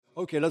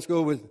Okay, let's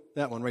go with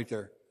that one right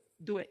there.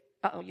 Do it.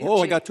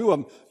 I got two of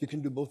them. You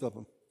can do both of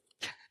them.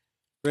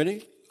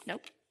 Ready?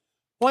 Nope.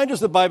 Why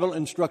does the Bible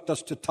instruct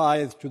us to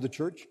tithe to the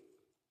church?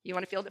 You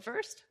want to field it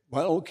first?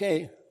 Well,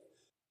 okay.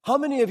 How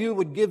many of you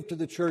would give to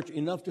the church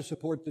enough to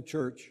support the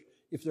church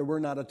if there were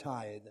not a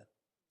tithe?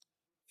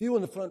 Few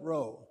in the front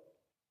row.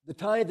 The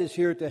tithe is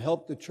here to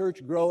help the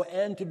church grow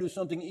and to do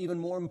something even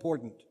more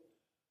important.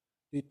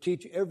 To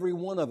teach every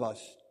one of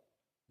us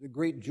the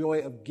great joy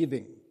of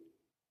giving.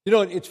 You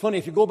know, it's funny,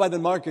 if you go by the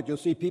market, you'll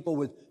see people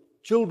with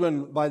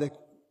children by the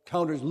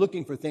counters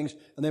looking for things,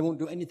 and they won't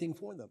do anything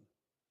for them.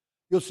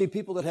 You'll see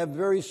people that have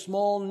very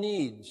small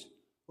needs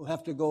who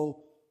have to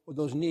go with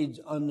those needs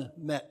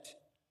unmet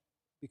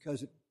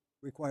because it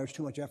requires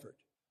too much effort.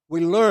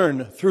 We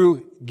learn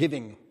through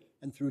giving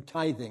and through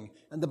tithing.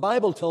 And the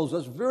Bible tells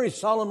us very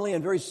solemnly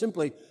and very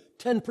simply,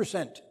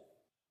 10%.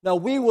 Now,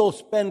 we will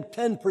spend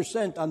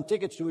 10% on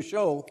tickets to a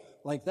show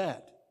like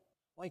that.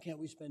 Why can't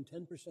we spend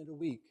 10% a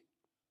week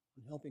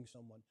on helping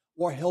someone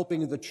or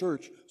helping the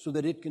church so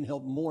that it can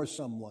help more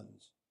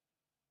someones?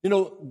 You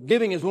know,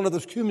 giving is one of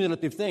those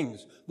cumulative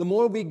things. The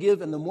more we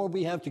give and the more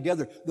we have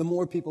together, the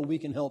more people we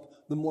can help,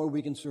 the more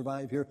we can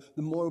survive here,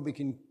 the more we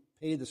can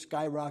pay the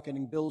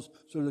skyrocketing bills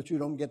so that you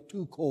don't get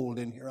too cold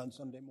in here on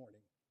Sunday morning.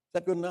 Is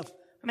that good enough?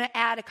 I'm going to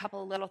add a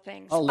couple of little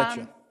things. I'll let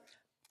you.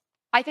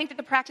 I think that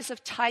the practice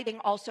of tithing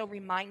also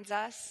reminds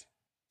us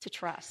to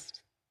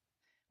trust.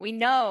 We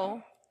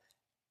know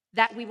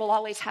that we will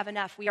always have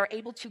enough. We are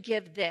able to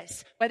give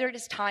this, whether it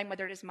is time,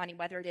 whether it is money,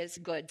 whether it is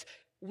goods.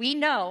 We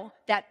know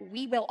that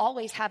we will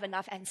always have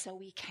enough, and so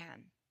we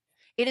can.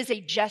 It is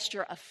a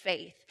gesture of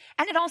faith.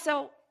 And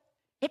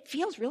it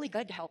feels really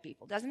good to help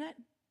people, doesn't it?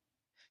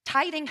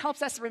 Tithing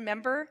helps us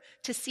remember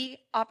to see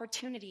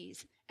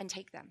opportunities and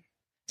take them,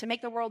 to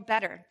make the world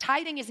better.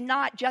 Tithing is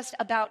not just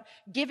about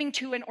giving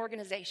to an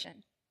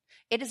organization.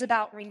 It is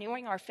about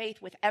renewing our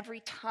faith with every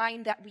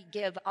time that we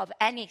give of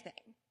anything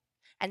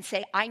and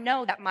say, I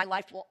know that my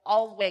life will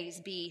always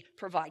be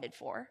provided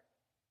for.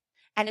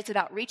 And it's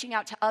about reaching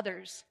out to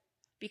others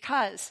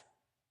because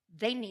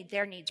they need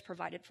their needs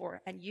provided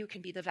for, and you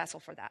can be the vessel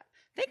for that.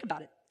 Think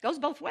about it. It goes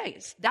both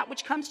ways. That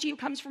which comes to you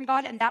comes from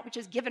God, and that which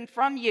is given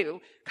from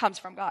you comes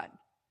from God.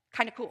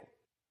 Kind of cool.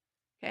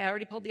 Okay, I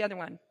already pulled the other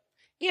one.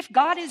 If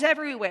God is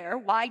everywhere,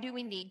 why do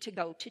we need to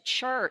go to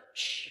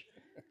church?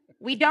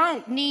 We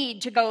don't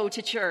need to go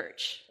to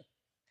church.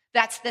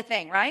 That's the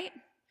thing, right?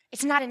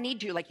 It's not a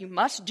need to, like you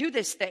must do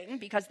this thing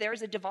because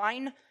there's a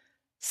divine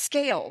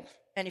scale.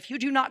 And if you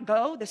do not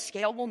go, the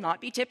scale will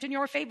not be tipped in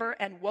your favor,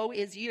 and woe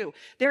is you.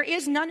 There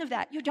is none of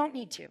that. You don't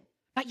need to,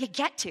 but you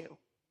get to.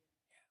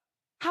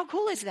 How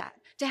cool is that?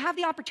 To have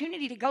the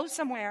opportunity to go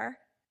somewhere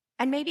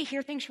and maybe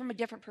hear things from a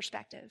different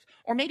perspective,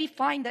 or maybe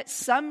find that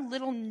some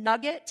little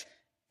nugget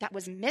that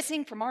was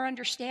missing from our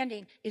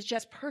understanding is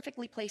just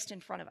perfectly placed in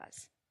front of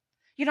us.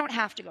 You don't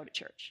have to go to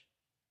church,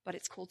 but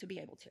it's cool to be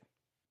able to.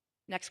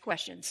 Next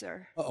question,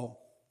 sir. Uh-oh.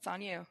 It's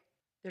on you.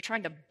 They're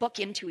trying to book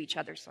into each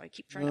other, so I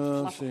keep trying to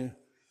fluff them.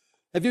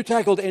 Have you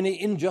tackled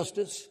any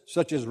injustice,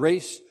 such as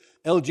race,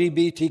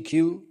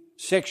 LGBTQ,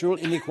 sexual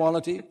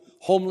inequality,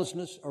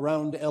 homelessness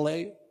around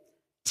L.A.?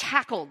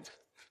 Tackled.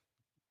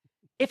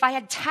 If I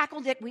had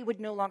tackled it, we would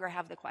no longer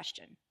have the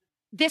question.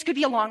 This could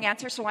be a long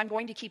answer, so I'm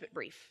going to keep it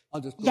brief.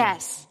 I'll just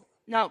yes.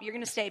 No, you're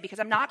going to stay because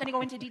I'm not going to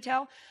go into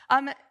detail.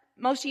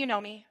 Most of you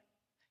know me.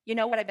 You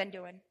know what I've been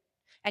doing.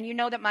 And you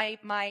know that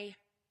my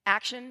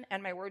action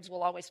and my words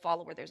will always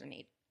follow where there's a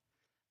need.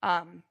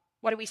 I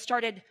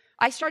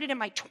started in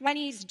my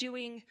 20s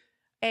doing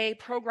a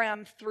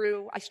program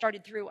through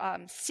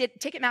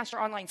Ticketmaster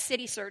Online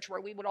City Search, where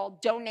we would all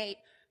donate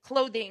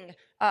clothing,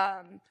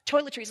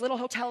 toiletries, little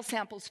hotel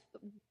samples,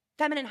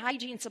 feminine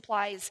hygiene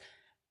supplies.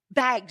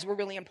 Bags were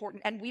really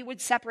important, and we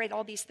would separate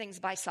all these things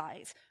by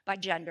size, by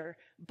gender,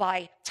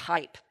 by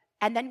type.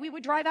 And then we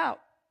would drive out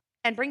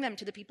and bring them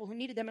to the people who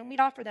needed them, and we'd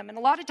offer them. And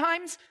a lot of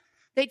times,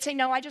 they'd say,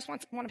 no, I just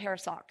want a pair of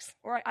socks,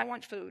 or I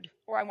want food,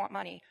 or I want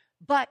money.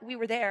 But we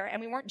were there,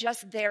 and we weren't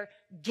just there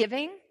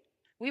giving.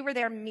 We were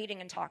there meeting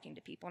and talking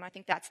to people, and I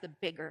think that's the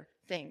bigger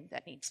thing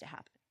that needs to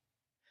happen.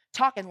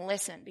 Talk and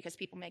listen, because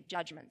people make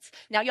judgments.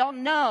 Now, y'all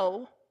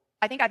know,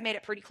 I think I've made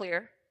it pretty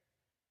clear,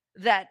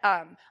 that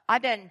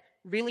I've been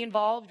really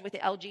involved with the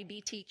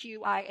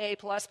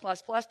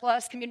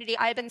LGBTQIA++++ community.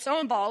 I have been so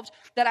involved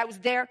that I was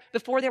there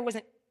before there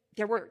were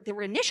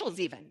initials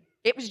even.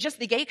 It was just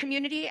the gay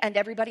community and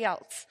everybody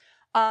else.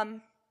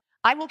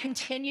 I will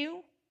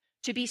continue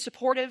to be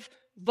supportive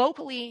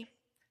vocally,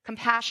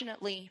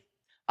 compassionately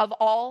of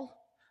all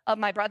of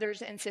my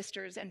brothers and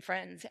sisters and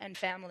friends and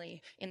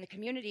family in the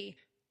community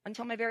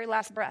until my very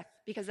last breath,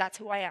 because that's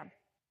who I am.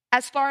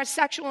 As far as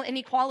sexual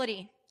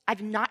inequality,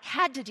 I've not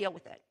had to deal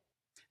with it.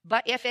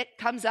 But if it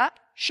comes up,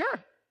 sure.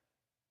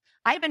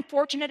 I have been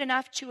fortunate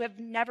enough to have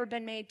never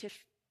been made to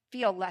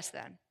feel less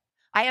than.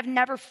 I have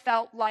never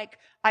felt like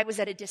I was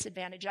at a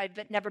disadvantage.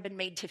 I've never been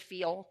made to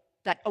feel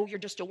that, oh, you're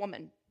just a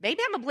woman.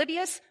 Maybe I'm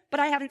oblivious, but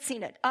I haven't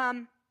seen it.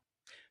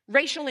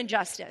 Racial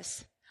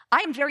injustice. I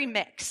am very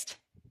mixed.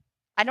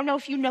 I don't know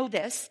if you know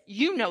this.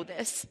 You know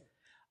this.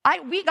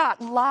 We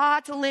got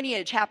lots of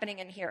lineage happening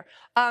in here.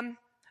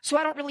 So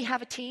I don't really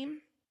have a team.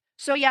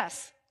 So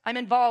yes, I'm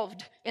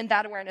involved in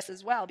that awareness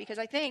as well, because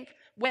I think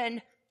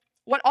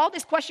what all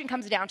this question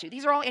comes down to,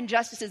 these are all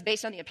injustices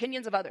based on the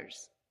opinions of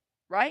others,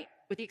 right?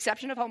 With the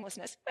exception of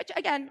homelessness, which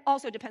again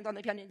also depends on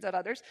the opinions of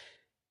others.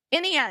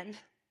 In the end,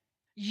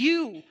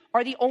 you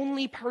are the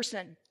only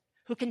person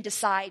who can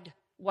decide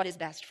what is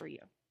best for you.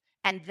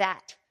 And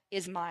that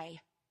is my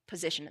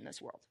position in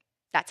this world.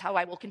 That's how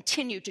I will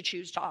continue to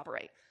choose to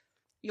operate.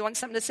 You want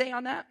something to say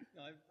on that?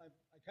 No, I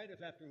kind of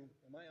have to.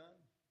 Am I on?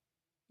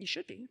 You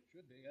should be.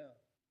 Should be, yeah.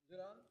 Is it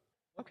on?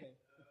 Okay.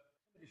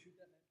 Somebody shoot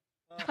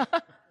that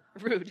man.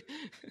 Rude.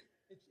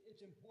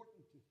 It's important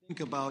to think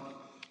about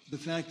the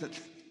fact that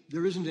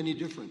there isn't any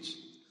difference.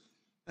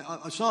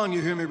 A song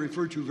you hear me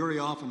refer to very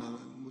often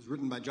was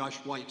written by Josh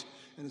White,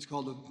 and it's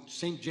called the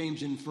St.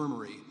 James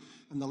Infirmary.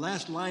 And the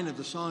last line of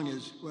the song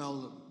is,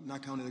 well,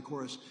 not counting the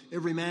chorus,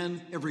 every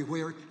man,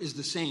 everywhere is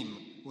the same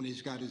when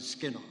he's got his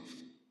skin off.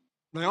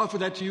 And I offer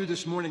that to you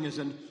this morning as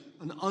an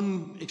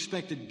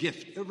unexpected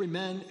gift. Every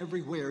man,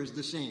 everywhere is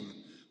the same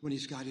when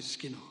he's got his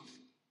skin off.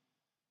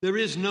 There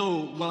is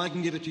no, well, I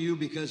can give it to you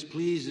because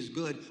please is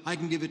good. I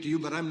can give it to you,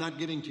 but I'm not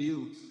giving to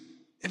you.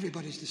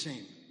 Everybody's the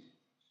same.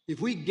 If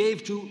we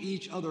gave to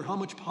each other, how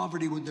much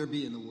poverty would there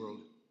be in the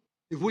world?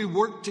 If we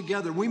worked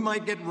together, we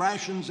might get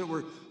rations that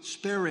were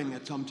sparing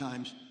at some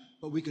times,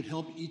 but we could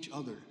help each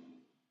other.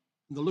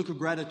 And the look of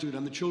gratitude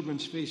on the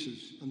children's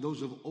faces and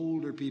those of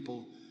older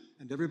people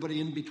and everybody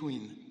in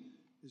between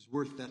is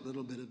worth that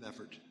little bit of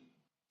effort.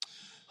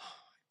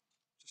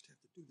 Just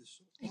have to do this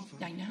so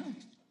often. I know.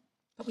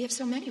 But we have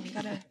so many, we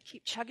got to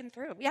keep chugging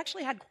through. We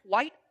actually had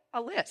quite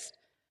a list.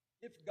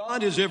 If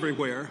God is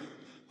everywhere,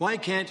 why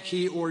can't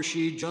he or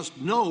she just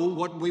know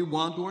what we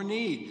want or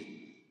need?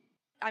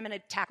 I'm going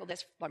to tackle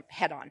this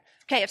head on.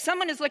 Okay, if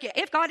someone is looking,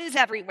 if God is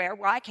everywhere,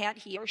 why can't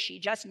he or she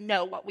just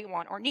know what we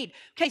want or need?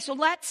 Okay, so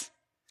let's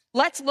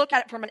look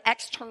at it from an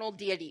external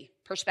deity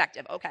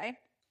perspective, okay?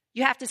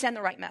 You have to send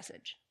the right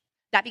message.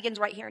 That begins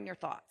right here in your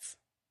thoughts.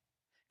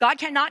 God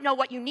cannot know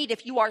what you need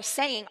if you are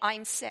saying,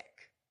 I'm sick,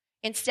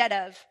 instead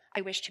of, I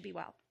wish to be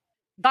well.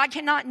 God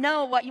cannot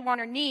know what you want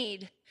or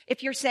need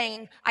if you're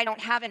saying, I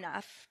don't have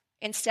enough,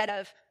 instead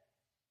of,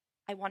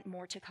 I want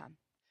more to come.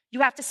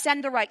 You have to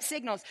send the right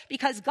signals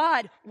because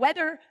God,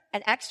 whether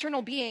an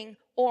external being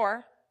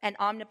or an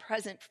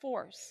omnipresent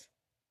force,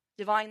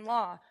 divine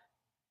law,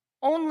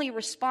 only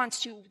responds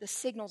to the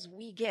signals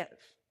we give.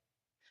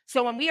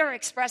 So when we are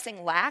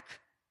expressing lack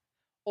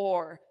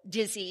or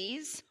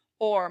disease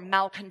or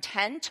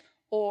malcontent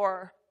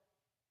or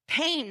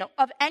pain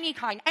of any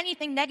kind,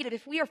 anything negative,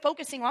 if we are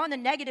focusing on the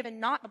negative and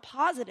not the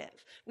positive,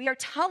 we are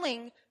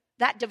telling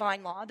that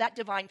divine law, that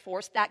divine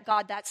force, that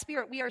God, that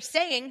spirit, we are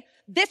saying,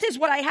 this is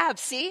what I have,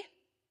 see?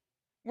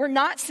 We're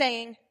not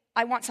saying,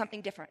 I want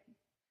something different.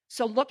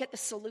 So look at the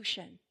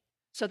solution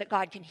so that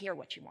God can hear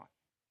what you want.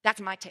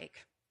 That's my take.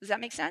 Does that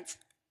make sense?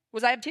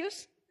 Was I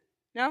obtuse?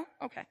 No?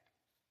 Okay.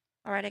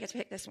 All right, I get to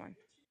pick this one.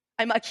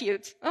 I'm a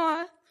cute.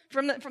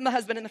 From the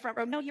husband in the front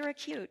row. No, you're a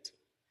cute.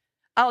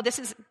 Oh, this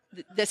is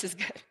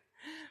good.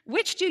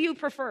 Which do you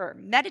prefer,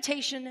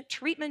 meditation,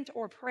 treatment,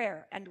 or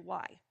prayer, and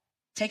why?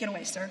 Take it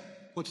away, sir.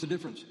 What's the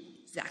difference?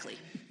 Exactly.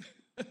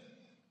 That's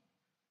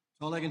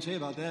all I can say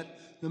about that.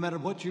 No matter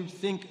what you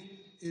think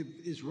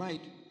is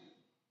right,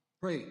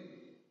 pray,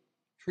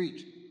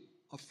 treat,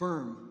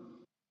 affirm.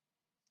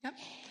 Yep.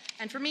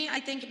 And for me, I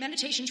think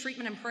meditation,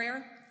 treatment, and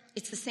prayer,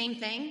 it's the same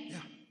thing. Yeah.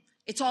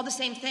 It's all the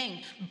same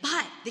thing.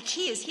 But the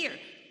key is here.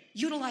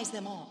 Utilize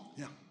them all.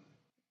 Yeah.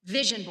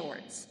 Vision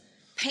boards.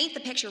 Paint the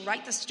picture,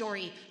 write the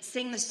story,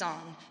 sing the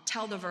song,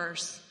 tell the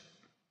verse.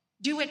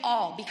 Do it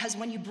all, because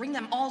when you bring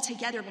them all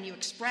together, when you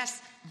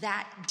express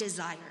that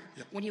desire,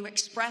 when you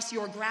express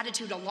your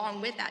gratitude along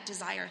with that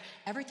desire,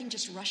 everything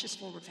just rushes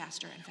forward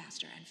faster and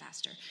faster and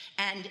faster.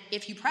 And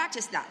if you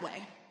practice that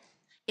way,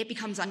 it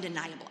becomes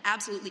undeniable,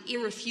 absolutely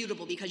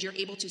irrefutable, because you're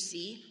able to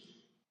see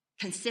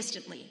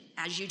consistently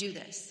as you do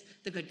this,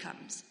 the good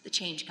comes, the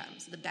change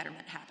comes, the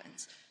betterment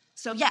happens.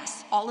 So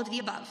yes, all of the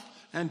above.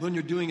 And when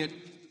you're doing it,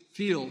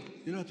 feel,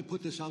 you don't have to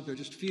put this out there,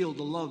 just feel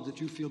the love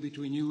that you feel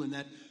between you and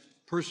that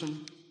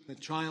person, that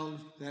child,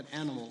 that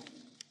animal,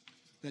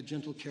 that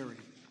gentle caring.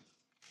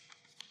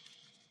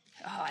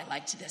 Oh, I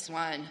liked this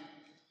one.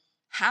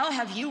 How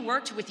have you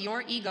worked with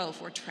your ego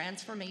for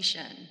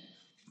transformation?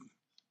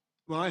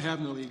 Well, I have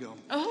no ego.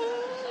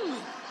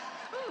 Oh,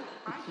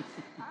 I'm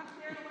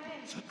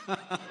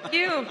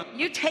scared away.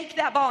 You take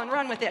that ball and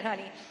run with it,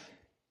 honey.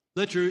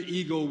 Let your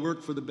ego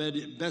work for the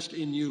best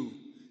in you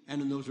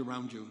and in those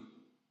around you.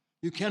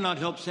 You cannot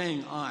help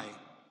saying I.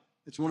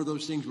 It's one of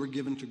those things we're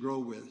given to grow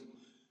with.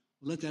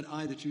 Let that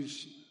I that you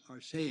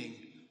are saying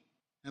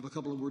have a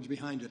couple of words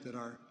behind it that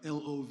are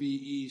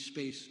L-O-V-E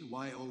space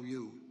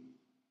Y-O-U.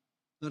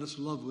 Let us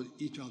love with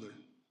each other.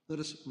 Let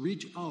us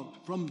reach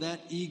out from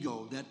that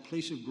ego, that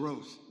place of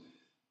growth,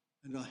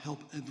 and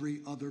help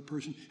every other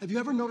person. Have you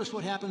ever noticed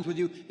what happens with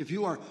you if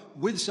you are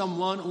with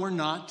someone or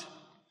not,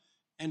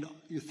 and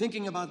you're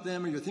thinking about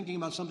them or you're thinking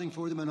about something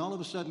for them, and all of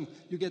a sudden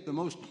you get the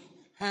most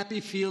happy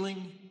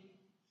feeling,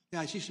 Yeah,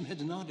 I see some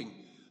heads nodding.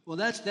 Well,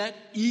 that's that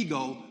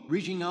ego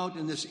reaching out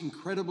in this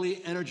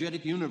incredibly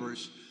energetic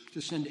universe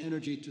to send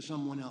energy to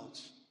someone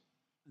else.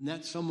 And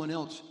that someone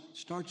else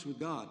starts with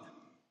God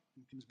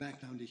and comes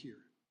back down to here.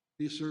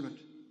 Be a servant.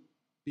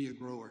 Be a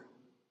grower.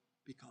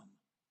 Become.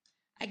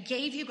 I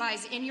gave you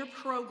guys in your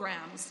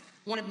programs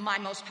one of my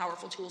most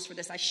powerful tools for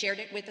this. I shared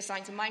it with the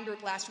Science of Mind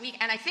group last week,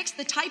 and I fixed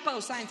the typo,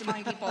 Science of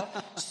Mind people.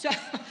 So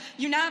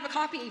you now have a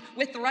copy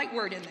with the right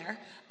word in there.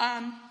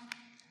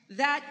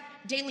 That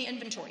daily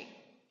inventory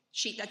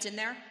sheet that's in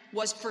there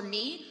was, for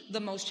me, the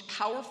most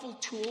powerful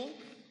tool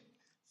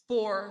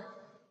for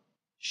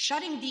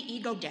shutting the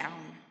ego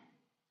down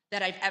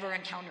that I've ever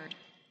encountered.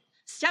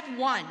 Step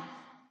one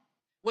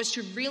was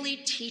to really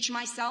teach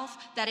myself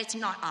that it's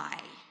not I,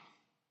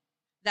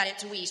 that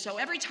it's we. So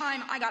every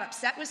time I got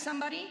upset with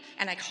somebody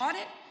and I caught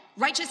it,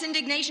 righteous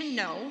indignation,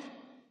 no.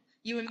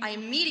 I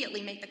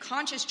immediately make the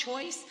conscious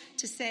choice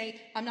to say,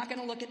 I'm not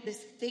going to look at this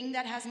thing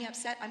that has me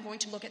upset. I'm going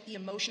to look at the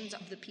emotions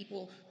of the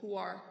people who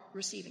are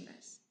receiving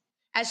this.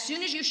 As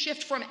soon as you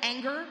shift from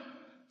anger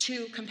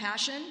to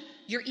compassion,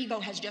 your ego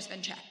has just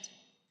been checked.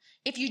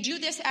 If you do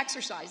this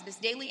exercise, this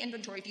daily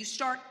inventory, if you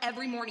start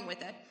every morning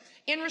with it,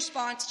 in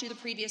response to the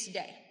previous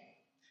day,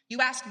 you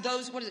ask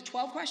those,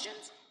 12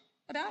 questions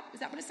about? Is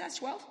that what it says,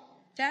 12?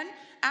 10?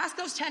 Ask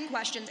those 10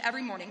 questions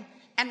every morning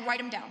and write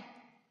them down.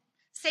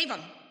 Save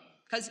them,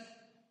 because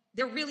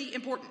they're really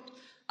important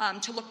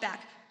to look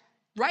back.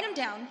 Write them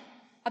down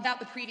about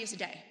the previous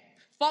day.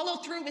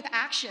 Follow through with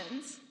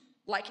actions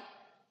like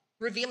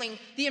revealing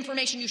the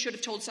information you should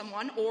have told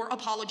someone or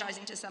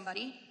apologizing to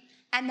somebody,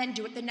 and then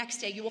do it the next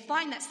day. You will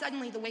find that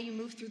suddenly the way you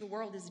move through the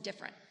world is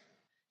different.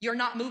 You're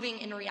not moving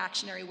in a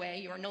reactionary way.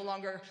 You are no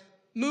longer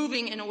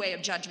moving in a way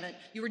of judgment.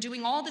 You are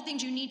doing all the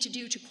things you need to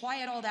do to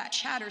quiet all that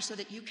chatter so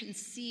that you can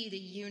see the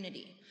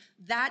unity.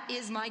 That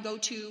is my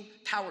go-to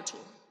power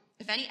tool.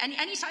 If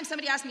anytime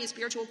somebody asks me a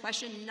spiritual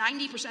question,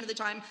 90% of the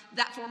time,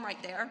 that form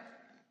right there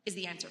is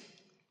the answer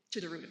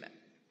to the root of it.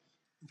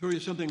 I'll throw you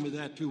something with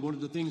that, too. One of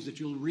the things that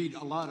you'll read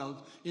a lot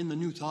of in the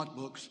New Thought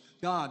books,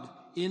 God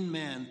in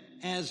man,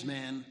 as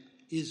man,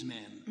 is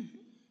man. Mm-hmm.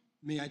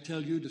 May I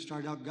tell you to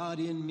start out, God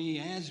in me,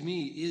 as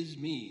me, is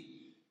me.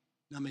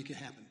 Now make it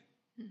happen.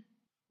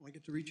 I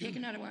get to reach you. Take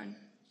another one.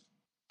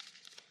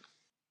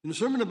 In the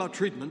sermon about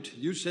treatment,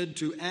 you said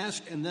to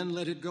ask and then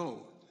let it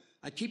go.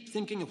 I keep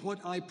thinking of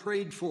what I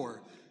prayed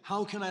for.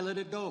 How can I let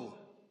it go?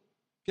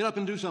 Get up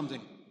and do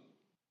something.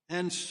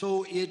 And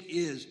so it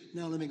is.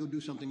 Now let me go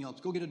do something else.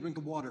 Go get a drink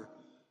of water.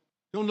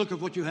 Don't look at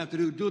what you have to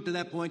do. Do it to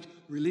that point.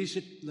 Release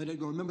it. Let it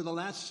go. Remember, the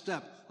last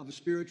step of a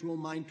spiritual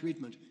mind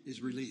treatment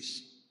is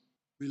release.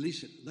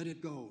 Release it. Let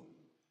it go.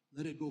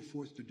 Let it go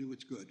forth to do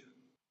its good.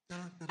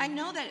 I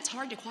know that it's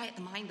hard to quiet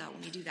the mind, though,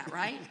 when you do that,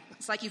 right?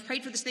 It's like you've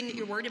prayed for this thing that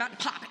you're worried about, and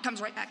pop, it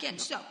comes right back in.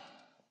 So,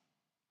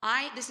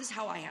 this is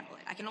how I handle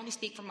it. I can only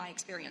speak from my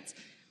experience.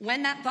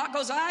 When that thought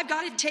goes, I've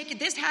got to take it,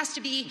 this has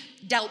to be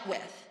dealt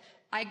with.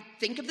 I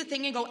think of the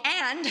thing and go,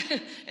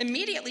 and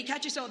immediately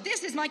catch yourself,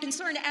 this is my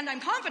concern, and I'm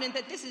confident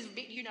that this is,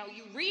 you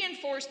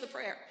reinforce the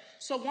prayer.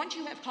 So once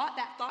you have caught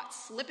that thought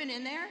slipping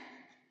in there,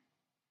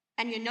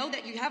 and you know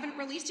that you haven't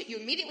released it, you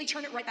immediately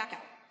turn it right back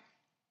out.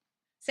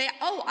 Say,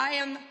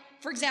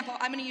 for example,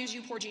 I'm going to use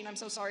you, poor Gina, I'm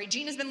so sorry.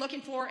 Gina's been looking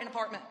for an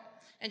apartment,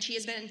 and she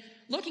has been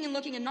looking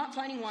and not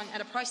finding one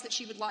at a price that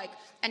she would like.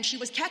 And she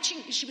was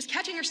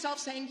catching herself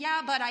saying,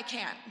 yeah, but I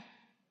can't.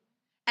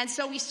 And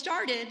so we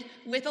started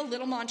with a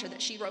little mantra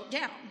that she wrote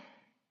down.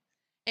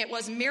 It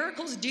was,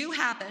 miracles do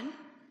happen,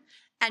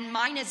 and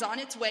mine is on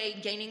its way,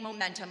 gaining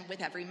momentum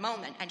with every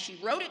moment. And she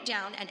wrote it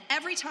down, and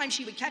every time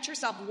she would catch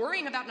herself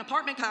worrying about an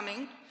apartment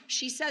coming,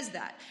 she says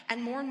that.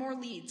 And more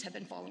leads have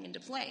been falling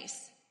into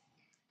place.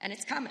 And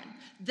it's coming.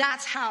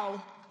 That's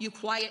how you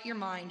quiet your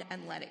mind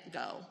and let it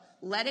go.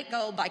 Let it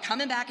go by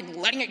coming back and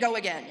letting it go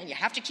again. And you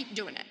have to keep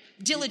doing it.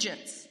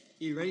 Diligence.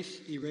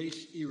 Erase,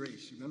 erase,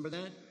 erase. Remember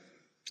that?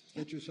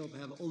 Let yourself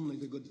have only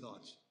the good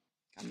thoughts.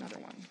 Got another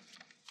one.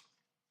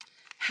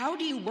 How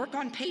do you work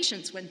on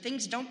patience when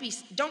things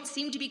don't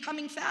seem to be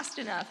coming fast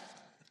enough?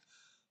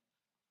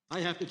 I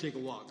have to take a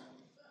walk.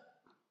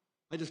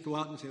 I just go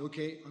out and say,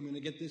 okay, I'm going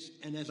to get this.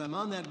 And as I'm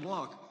on that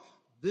walk,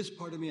 this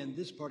part of me and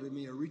this part of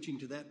me are reaching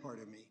to that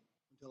part of me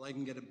until I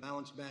can get it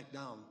balanced back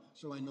down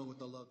so I know what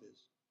the love is.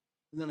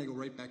 And then I go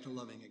right back to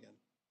loving again.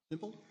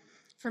 Simple?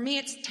 For me,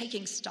 it's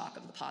taking stock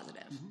of the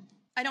positive. Mm-hmm.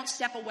 I don't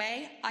step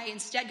away. I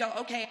instead go,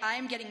 okay, I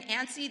am getting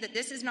antsy that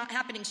this is not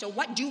happening. So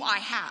what do I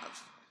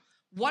have?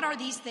 What are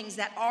these things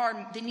that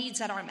are the needs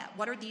that are met?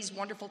 What are these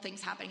wonderful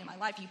things happening in my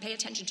life? You pay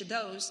attention to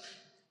those.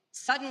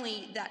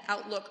 Suddenly, that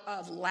outlook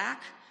of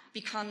lack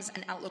becomes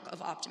an outlook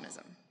of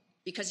optimism,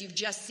 because you've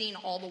just seen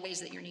all the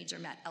ways that your needs are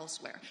met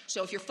elsewhere.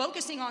 So if you're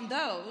focusing on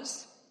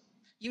those,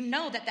 you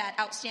know that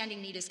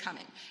outstanding need is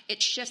coming.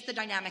 It shifts the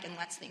dynamic and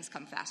lets things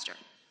come faster.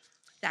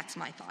 That's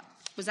my thought.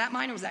 Was that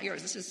mine or was that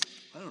yours?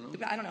 I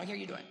don't know. Here,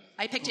 you do it.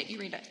 I picked it. You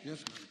read it.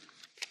 Yes, ma'am.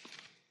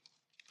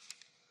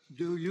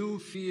 Do you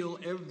feel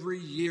every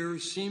year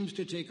seems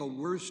to take a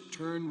worse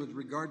turn with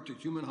regard to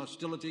human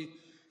hostility?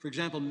 For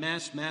example,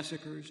 mass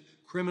massacres,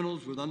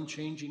 criminals with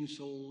unchanging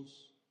souls?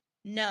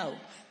 No.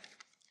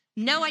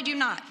 No, I do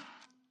not.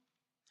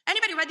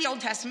 Anybody read the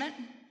Old Testament?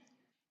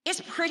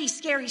 It's pretty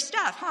scary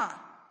stuff, huh?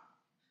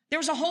 There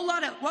was a whole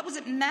lot of,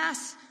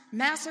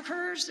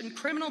 massacres and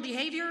criminal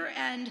behavior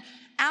and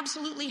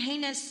absolutely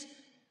heinous,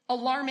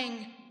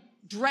 alarming,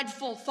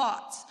 dreadful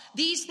thoughts.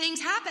 These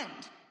things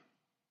happened.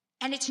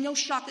 And it's no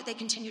shock that they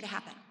continue to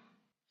happen.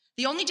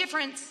 The only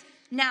difference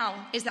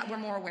now is that we're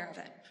more aware of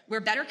it.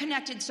 We're better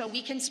connected so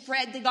we can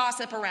spread the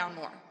gossip around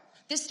more.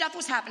 This stuff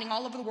was happening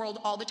all over the world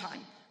all the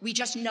time. We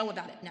just know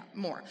about it now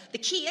more. The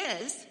key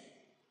is,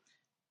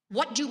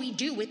 what do we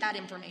do with that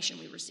information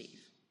we receive?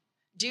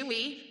 Do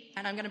we,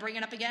 and I'm going to bring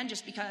it up again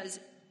just because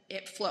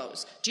it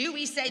flows, do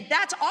we say,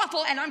 that's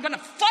awful and I'm going to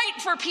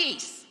fight for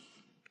peace?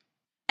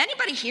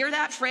 Anybody hear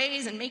that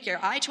phrase and make your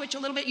eye twitch a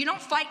little bit? You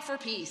don't fight for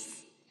peace.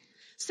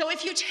 So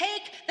if you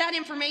take that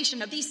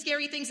information of these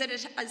scary things that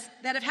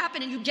have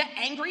happened and you get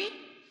angry,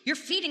 you're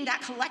feeding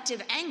that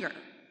collective anger.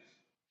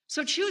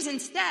 So choose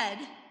instead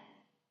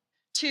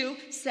to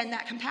send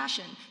that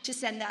compassion, to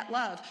send that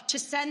love, to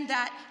send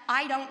that,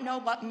 I don't know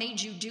what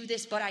made you do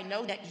this, but I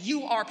know that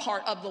you are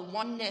part of the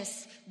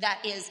oneness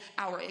that is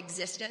our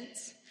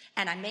existence.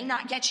 And I may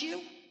not get you,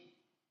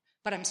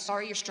 but I'm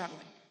sorry you're struggling.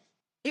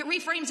 It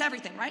reframes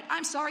everything, right?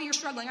 I'm sorry you're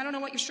struggling. I don't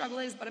know what your struggle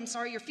is, but I'm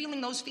sorry you're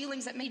feeling those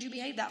feelings that made you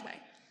behave that way.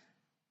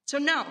 So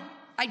no,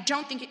 I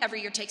don't think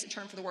every year takes a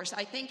turn for the worse.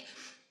 I think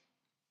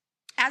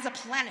as a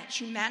planet,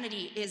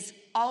 humanity is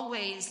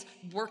always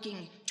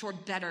working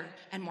toward better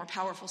and more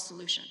powerful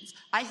solutions.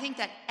 I think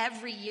that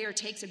every year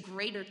takes a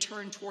greater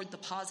turn toward the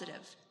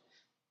positive.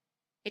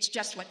 It's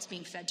just what's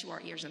being fed to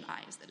our ears and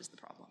eyes that is the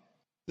problem.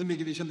 Let me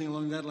give you something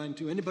along that line,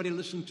 too. Anybody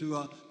listen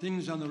to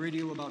things on the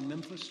radio about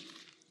Memphis?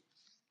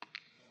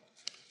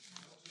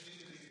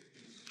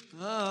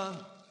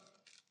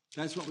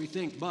 That's what we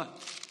think,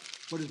 but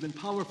what has been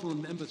powerful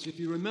in Memphis, if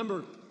you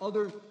remember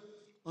other,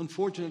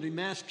 unfortunately,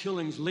 mass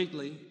killings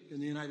lately in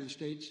the United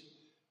States,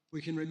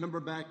 we can remember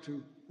back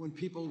to when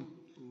people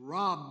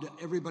robbed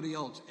everybody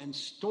else and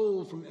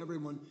stole from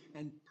everyone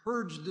and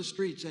purged the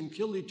streets and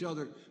killed each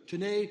other.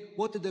 Today,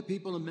 what did the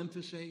people in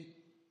Memphis say?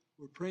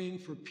 We're praying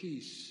for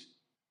peace.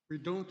 We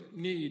don't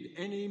need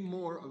any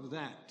more of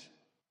that.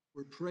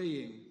 We're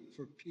praying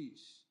for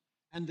peace.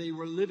 And they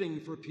were living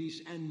for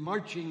peace and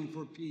marching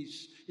for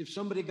peace. If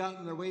somebody got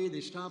in their way,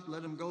 they stopped,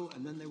 let them go,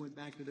 and then they went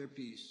back to their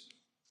peace.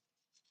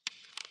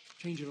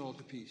 Change it all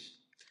to peace.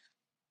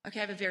 Okay,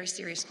 I have a very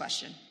serious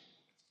question.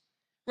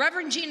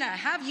 Reverend Gina,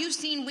 have you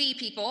seen wee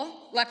people,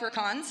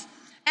 leprechauns?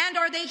 And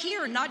are they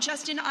here, not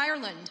just in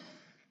Ireland?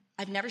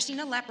 I've never seen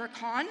a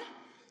leprechaun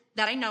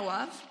that I know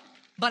of,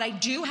 but I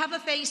do have a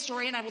fae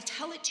story, and I will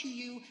tell it to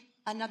you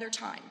another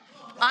time.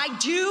 I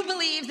do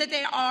believe that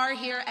they are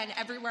here and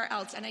everywhere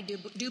else, and I do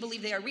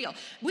believe they are real.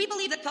 We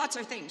believe that thoughts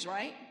are things,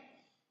 right?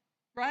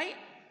 Right?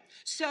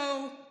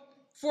 So,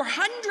 for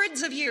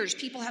hundreds of years,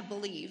 people have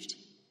believed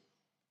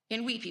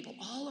in wee people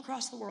all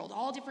across the world.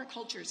 All different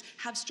cultures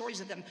have stories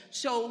of them.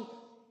 So,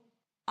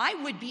 I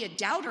would be a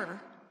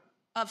doubter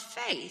of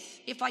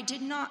faith if I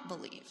did not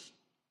believe.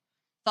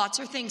 Thoughts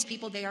are things,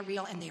 people, they are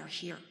real, and they are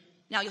here.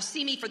 Now, you'll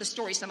see me for the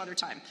story some other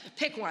time.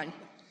 Pick one.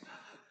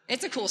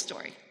 It's a cool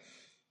story.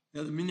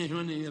 Yeah, the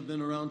Minihuni have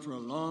been around for a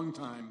long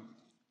time.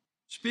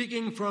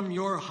 Speaking from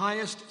your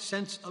highest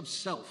sense of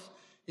self,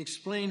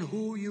 explain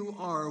who you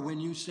are when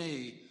you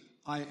say,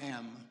 I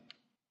am.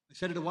 I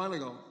said it a while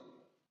ago.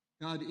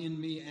 God in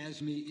me,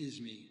 as me,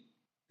 is me.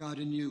 God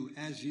in you,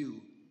 as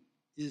you,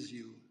 is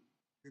you.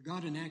 You're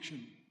God in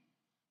action.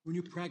 When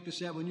you practice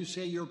that, when you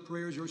say your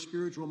prayers, your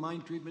spiritual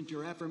mind treatment,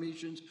 your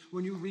affirmations,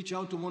 when you reach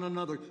out to one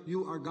another,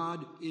 you are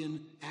God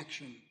in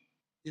action.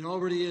 It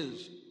already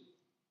is.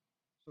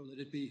 So let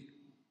it be.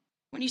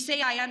 When you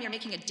say I am, you're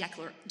making a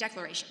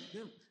declaration.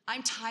 Yeah.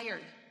 I'm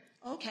tired.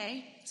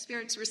 Okay.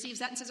 Spirit receives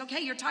that and says,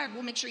 okay, you're tired.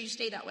 We'll make sure you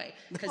stay that way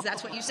because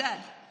that's what you said.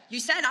 You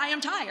said, I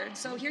am tired.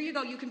 So here you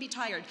go. You can be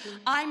tired.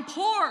 I'm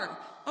poor.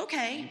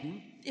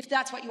 Okay. If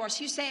that's what you are.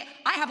 So you say,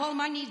 I have all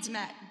my needs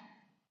met.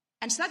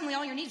 And suddenly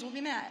all your needs will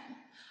be met.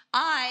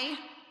 I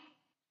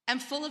am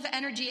full of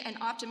energy and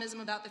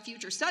optimism about the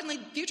future. Suddenly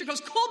the future goes,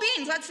 cool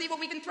beans. Let's see what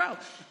we can throw.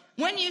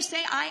 When you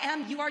say I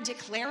am, you are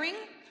declaring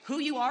who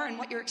you are and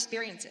what your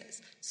experience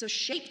is. So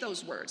shape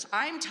those words.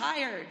 I'm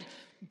tired,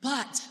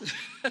 but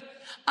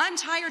I'm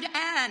tired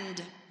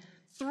and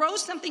throw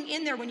something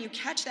in there when you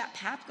catch that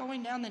path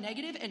going down the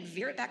negative and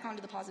veer it back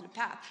onto the positive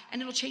path,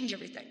 and it'll change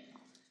everything.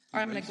 All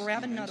right, I'm going to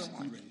grab another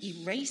one.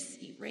 Erase,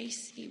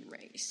 erase,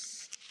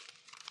 erase.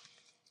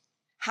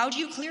 How do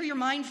you clear your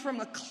mind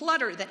from a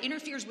clutter that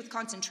interferes with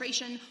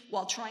concentration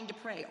while trying to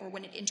pray or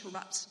when it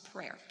interrupts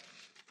prayer?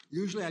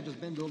 Usually I just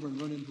bend over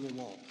and run into a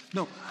wall.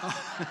 No.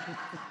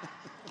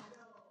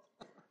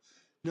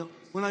 No,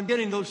 when I'm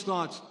getting those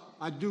thoughts,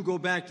 I do go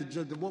back to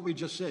what we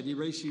just said.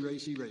 Erase,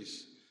 erase,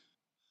 erase.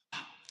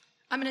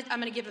 I'm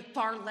gonna give a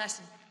far less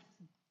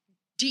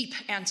deep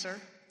answer.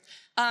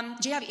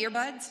 Do you have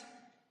earbuds?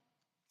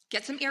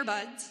 Get some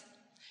earbuds.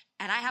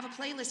 And I have a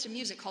playlist of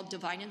music called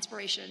Divine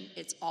Inspiration.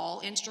 It's all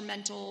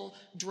instrumental,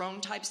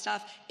 drone type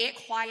stuff. It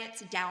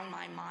quiets down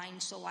my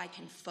mind so I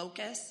can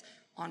focus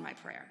on my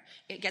prayer.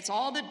 It gets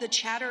all the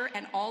chatter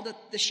and all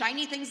the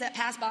shiny things that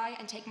pass by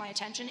and take my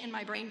attention in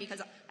my brain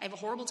because I have a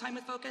horrible time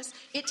with focus.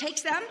 It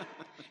takes them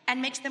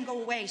and makes them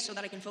go away so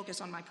that I can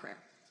focus on my prayer.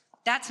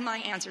 That's my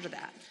answer to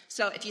that.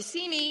 So if you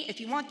see me, if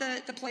you want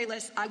the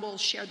playlist, I will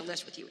share the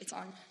list with you. It's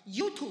on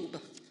YouTube.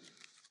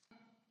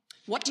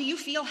 What do you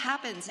feel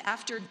happens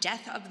after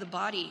death of the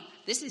body?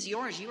 This is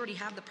yours. You already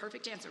have the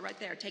perfect answer right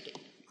there. Take it.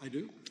 I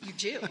do? You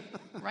do.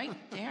 Right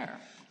there.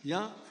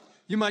 Yeah?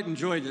 You might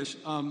enjoy this.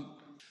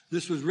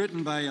 This was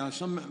written by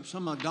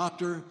some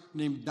doctor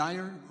named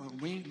Dyer,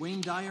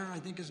 Wayne Dyer, I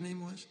think his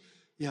name was.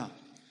 Yeah.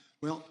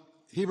 Well,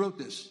 he wrote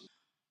this.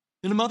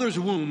 In a mother's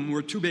womb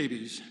were two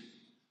babies.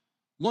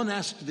 One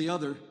asked the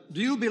other,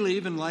 "Do you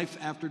believe in life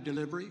after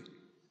delivery?"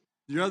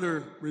 The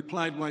other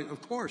replied, "Why,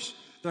 of course.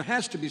 There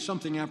has to be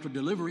something after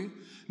delivery.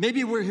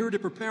 Maybe we're here to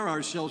prepare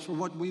ourselves for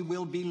what we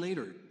will be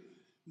later."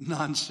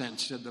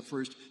 "Nonsense," said the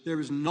first. "There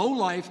is no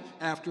life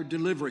after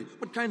delivery.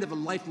 What kind of a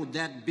life would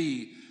that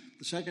be?"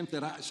 The second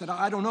said,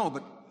 "I don't know,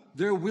 but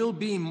there will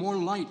be more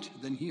light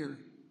than here.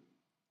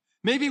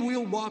 Maybe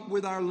we'll walk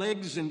with our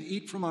legs and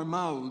eat from our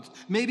mouths.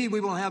 Maybe we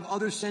will have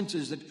other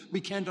senses that we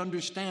can't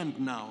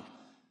understand now."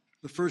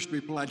 The first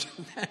replied,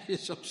 "That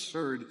is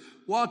absurd.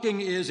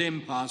 Walking is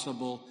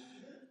impossible.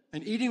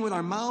 And eating with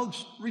our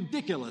mouths,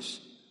 ridiculous.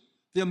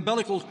 The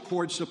umbilical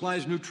cord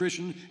supplies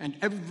nutrition and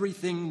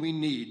everything we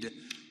need.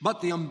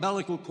 But the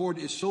umbilical cord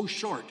is so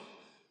short,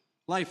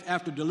 life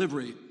after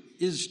delivery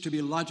is to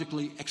be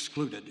logically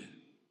excluded."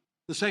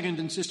 The second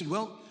insisted,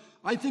 "Well,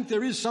 I think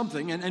there is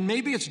something, and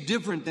maybe it's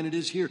different than it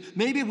is here.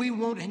 Maybe we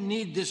won't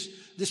need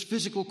this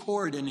physical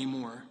cord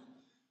anymore."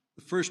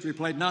 The first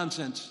replied,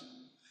 "Nonsense.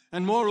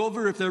 And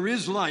moreover, if there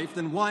is life,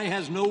 then why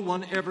has no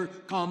one ever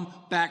come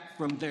back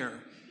from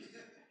there?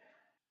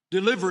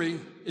 Delivery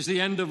is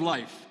the end of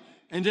life,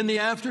 and in the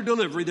after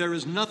delivery there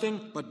is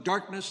nothing but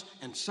darkness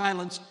and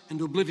silence and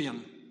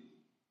oblivion.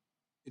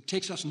 It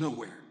takes us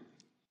nowhere."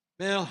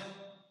 "Well,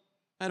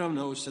 I don't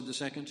know," said the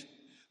second,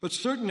 "but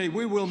certainly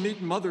we will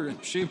meet Mother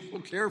and she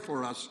will care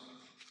for us."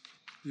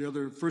 The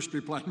other first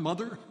replied,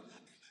 "Mother?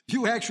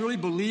 You actually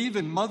believe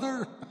in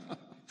Mother?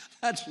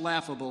 That's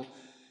laughable.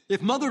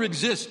 If Mother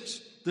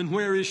exists, then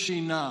where is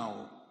she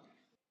now?"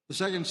 The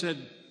second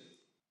said,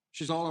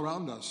 "She's all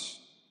around us.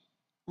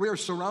 We are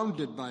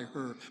surrounded by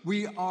her.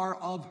 We are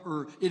of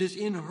her. It is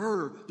in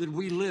her that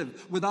we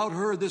live. Without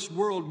her, this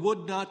world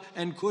would not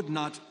and could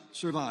not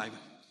survive."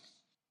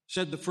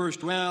 Said the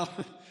first, "Well,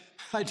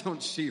 I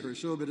don't see her,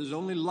 so it is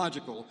only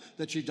logical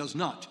that she does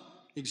not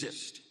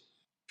exist."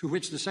 To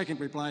which the second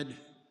replied,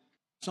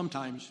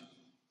 "Sometimes,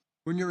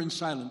 when you're in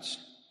silence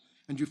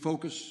and you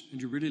focus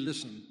and you really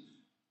listen,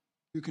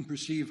 you can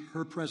perceive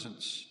her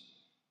presence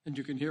and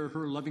you can hear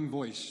her loving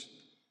voice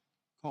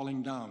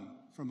calling down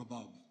from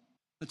above."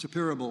 That's a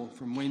parable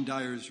from Wayne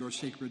Dyer's Your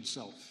Sacred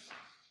Self.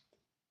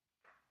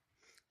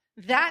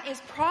 That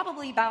is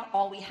probably about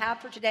all we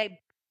have for today.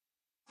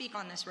 Speak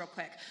on this real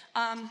quick.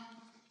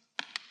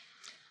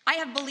 I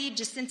have believed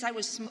just since I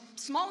was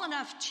small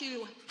enough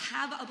to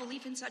have a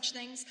belief in such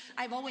things.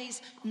 I've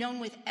always known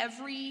with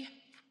every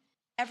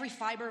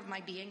fiber of my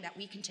being that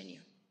we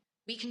continue.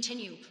 We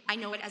continue. I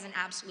know it as an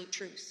absolute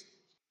truth.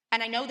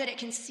 And I know that it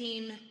can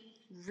seem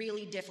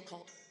really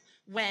difficult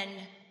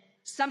when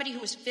somebody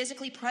who is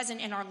physically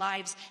present in our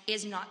lives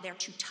is not there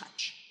to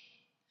touch,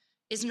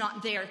 is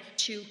not there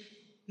to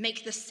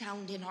make the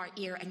sound in our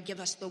ear and give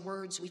us the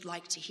words we'd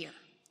like to hear.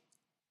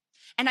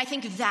 And I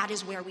think that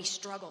is where we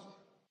struggle.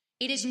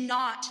 It is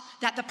not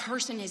that the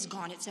person is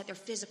gone, it's that their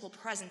physical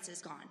presence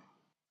is gone.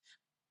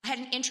 I had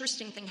an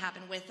interesting thing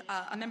happen with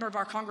a member of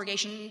our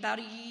congregation about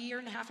a year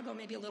and a half ago,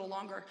 maybe a little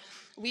longer.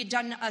 We had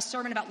done a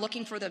sermon about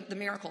looking for the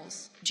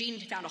miracles. Jean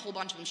found a whole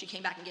bunch of them. She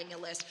came back and gave me a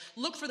list.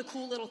 Look for the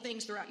cool little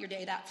things throughout your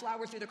day, that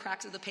flower through the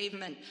cracks of the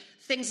pavement,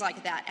 things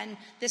like that. And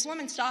this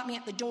woman stopped me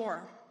at the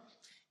door,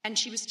 and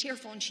she was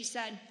tearful, and she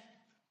said,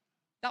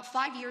 "About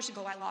 5 years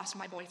ago, I lost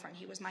my boyfriend.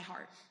 He was my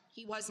heart.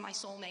 He was my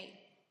soulmate.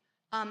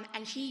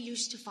 And he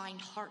used to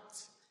find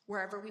hearts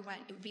wherever we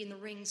went. It would be in the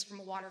rings from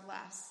a water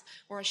glass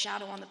or a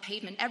shadow on the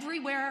pavement.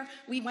 Everywhere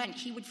we went,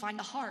 he would find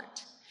a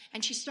heart."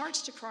 And she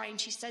starts to cry,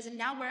 and she says, "And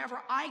now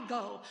wherever I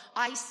go,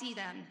 I see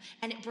them,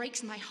 and it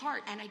breaks my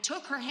heart." And I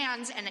took her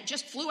hands, and it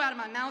just flew out of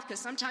my mouth, because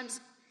sometimes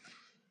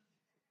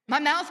my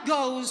mouth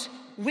goes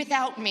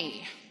without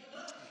me.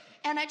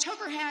 And I took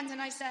her hands,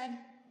 and I said,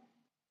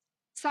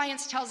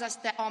 "Science tells us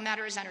that all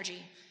matter is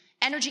energy.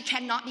 Energy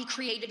cannot be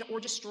created or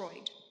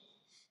destroyed.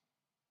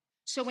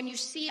 So when you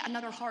see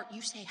another heart,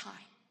 you say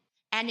hi."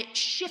 And it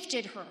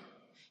shifted her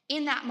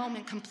in that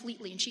moment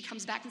completely. And she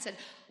comes back and said,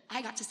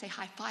 "I got to say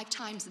hi 5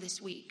 times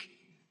this week."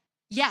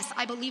 Yes,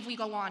 I believe we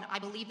go on. I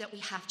believe that we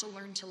have to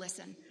learn to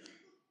listen.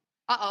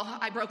 Uh-oh,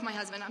 I broke my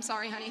husband. I'm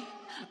sorry, honey.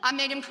 I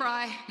made him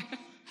cry.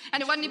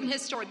 And it wasn't even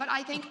his story. But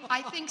I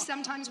think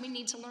sometimes we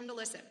need to learn to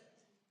listen.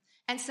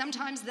 And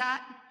sometimes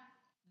that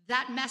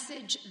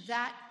message,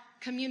 that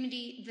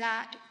community,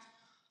 that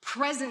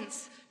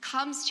presence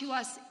comes to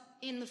us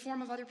in the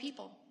form of other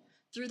people,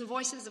 through the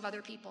voices of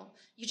other people.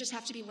 You just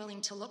have to be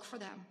willing to look for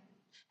them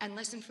and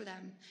listen for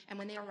them. And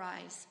when they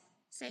arise,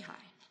 Say hi.